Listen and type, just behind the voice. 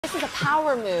this is a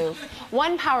power move.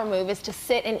 One power move is to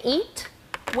sit and eat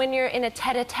when you're in a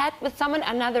tete-a-tete with someone.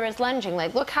 Another is lunging.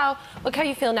 Like, look how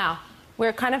you feel now.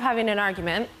 We're kind of having an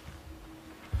argument.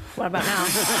 What about now?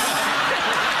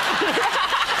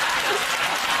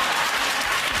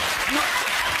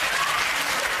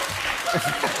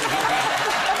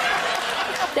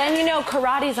 Then you know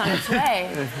karate's on its way.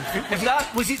 If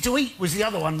that was it to eat, was the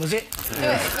other one, was it? Do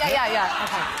it. Yeah.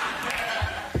 Okay.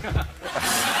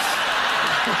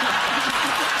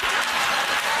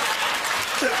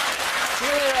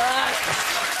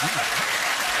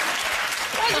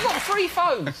 Why has he got 3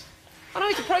 phones? I know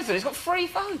he's the president, he's got 3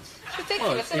 phones. It's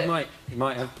ridiculous, well, isn't it? He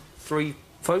might have 3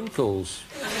 phone calls.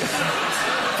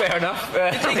 Fair enough.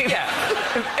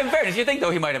 Yeah. In fairness, you think,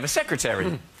 though, he might have a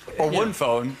secretary or one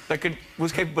phone that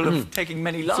was capable of taking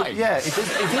many lives. So, yeah, it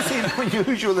does seem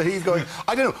unusual that he's going,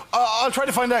 I don't know, I'll try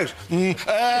to find out. I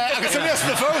got somebody else on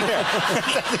the phone here.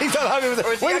 He's not happy with it.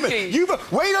 Wait a minute,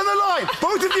 wait on the line.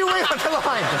 Both of you wait on the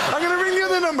line. I'm going to ring the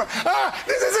other number.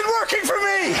 This isn't working for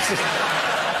me.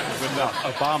 With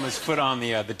Obama's foot on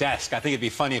the desk, I think it'd be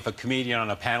funny if a comedian on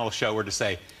a panel show were to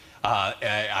say,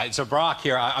 so Brock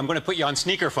here, I'm going to put you on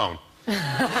sneakerphone.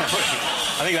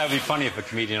 I think that would be funny if a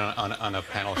comedian on a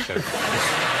panel show.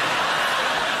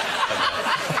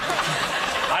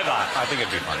 I think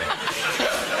it'd be funny.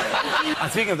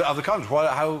 And speaking of the college,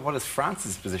 what is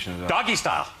France's position? Doggy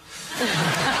style.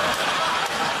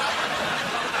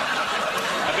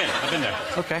 I've been there.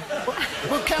 Okay.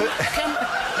 Well,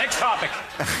 Next topic.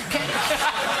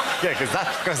 Yeah,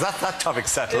 because that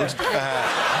topic's settled.